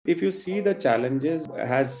if you see, the challenges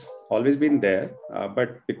has always been there, but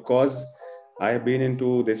because I have been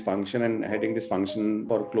into this function and heading this function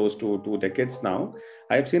for close to 2 decades now,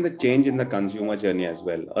 I've seen the change in the consumer journey as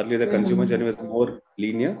well. Earlier, the consumer journey was more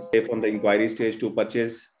linear. Say from the inquiry stage to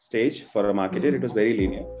purchase stage for a marketer, it was very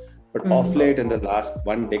linear. But off late in the last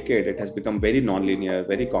 1 decade, it has become very non-linear,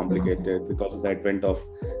 very complicated because of the advent of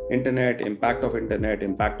internet, impact of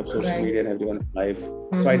social media in everyone's life.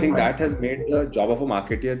 So I think that has made the job of a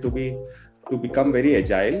marketer to become very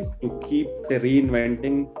agile, to keep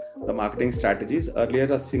reinventing the marketing strategies. Earlier,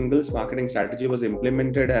 a single marketing strategy was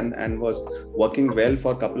implemented and was working well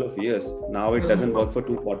for a couple of years. Now it doesn't work for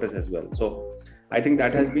 2 quarters as well. So I think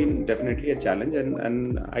that has been definitely a challenge.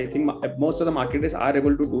 And I think most of the marketers are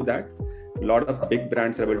able to do that. A lot of big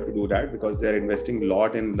brands are able to do that because they're investing a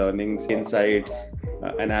lot in learnings, insights,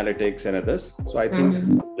 analytics and others. So I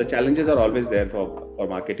think the challenges are always there for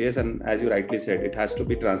marketers. And as you rightly said, it has to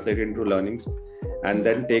be translated into learnings and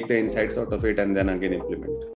then take the insights out of it and then again implement.